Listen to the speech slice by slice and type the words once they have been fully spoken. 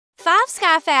5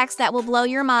 sky facts that will blow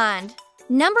your mind.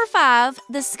 Number 5.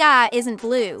 The sky isn't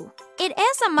blue. It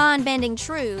is a mind-bending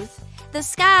truth. The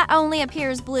sky only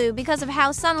appears blue because of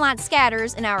how sunlight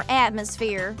scatters in our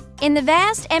atmosphere. In the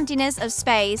vast emptiness of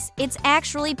space, it's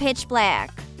actually pitch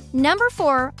black. Number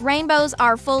 4. Rainbows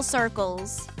are full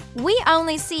circles. We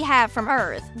only see half from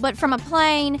Earth, but from a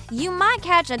plane, you might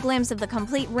catch a glimpse of the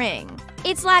complete ring.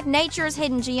 It's like nature's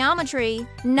hidden geometry.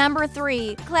 Number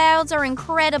 3. Clouds are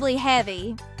incredibly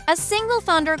heavy. A single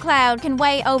thundercloud can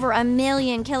weigh over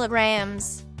 1,000,000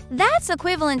 kilograms. That's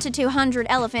equivalent to 200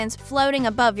 elephants floating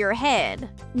above your head.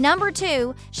 Number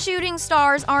 2. Shooting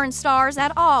stars aren't stars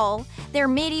at all. They're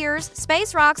meteors,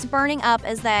 space rocks burning up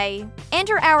as they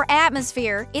enter our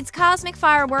atmosphere. It's cosmic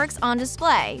fireworks on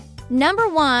display. Number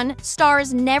 1.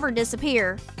 Stars never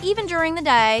disappear. Even during the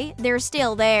day, they're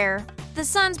still there. The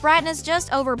sun's brightness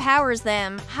just overpowers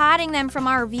them, hiding them from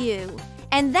our view.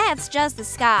 And that's just the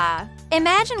sky.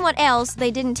 Imagine what else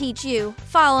they didn't teach you.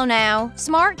 Follow now.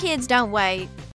 Smart kids don't wait.